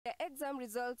exam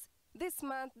results this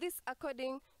month, this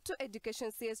according to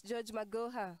Education CS George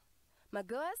Magoha.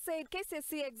 Magoha said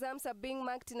KCSE exams are being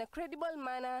marked in a credible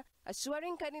manner,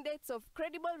 assuring candidates of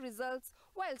credible results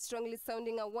while strongly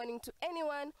sounding a warning to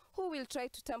anyone who will try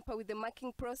to tamper with the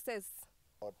marking process.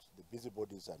 About the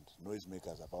busybodies and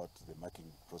noisemakers about the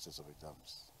marking process of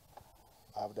exams.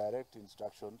 I have direct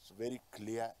instructions, very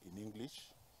clear in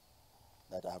English,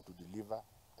 that I have to deliver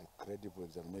a credible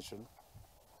examination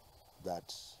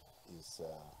that is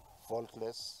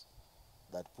faultless,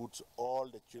 that puts all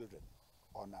the children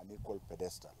on an equal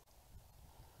pedestal.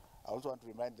 I also want to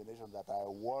remind the nation that I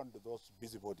warned those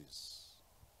busybodies.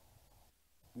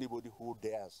 Anybody who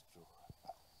dares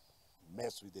to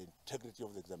mess with the integrity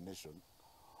of the examination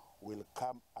will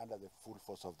come under the full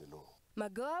force of the law.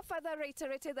 Magoha further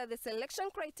reiterated that the selection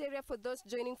criteria for those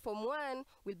joining Form 1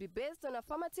 will be based on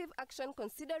affirmative action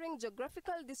considering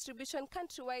geographical distribution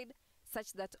countrywide,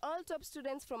 such that all top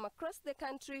students from across the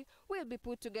country will be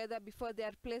put together before they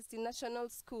are placed in national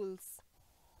schools.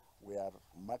 We are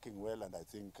marking well, and I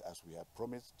think, as we have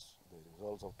promised, the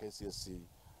results of KCSE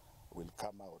will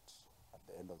come out at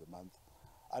the end of the month.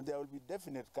 And there will be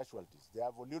definite casualties. They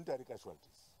are voluntary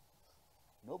casualties.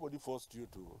 Nobody forced you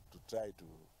to try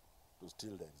to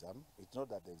steal the exam. It's not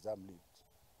that the exam leaked,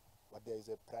 but there is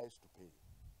a price to pay.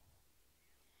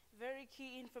 Very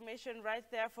key information right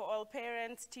there for all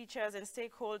parents, teachers and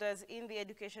stakeholders in the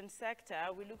education sector.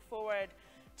 We look forward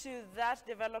to that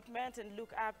development, and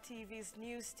Look Up TV's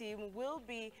news team will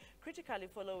be critically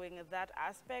following that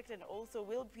aspect, and also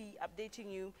will be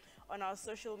updating you on our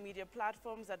social media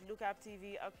platforms at Look Up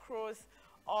TV across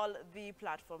all the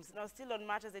platforms. Now, still on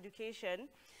matters education,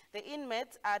 the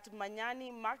inmates at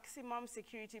Manyani Maximum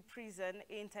Security Prison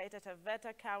in Taita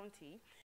Taveta County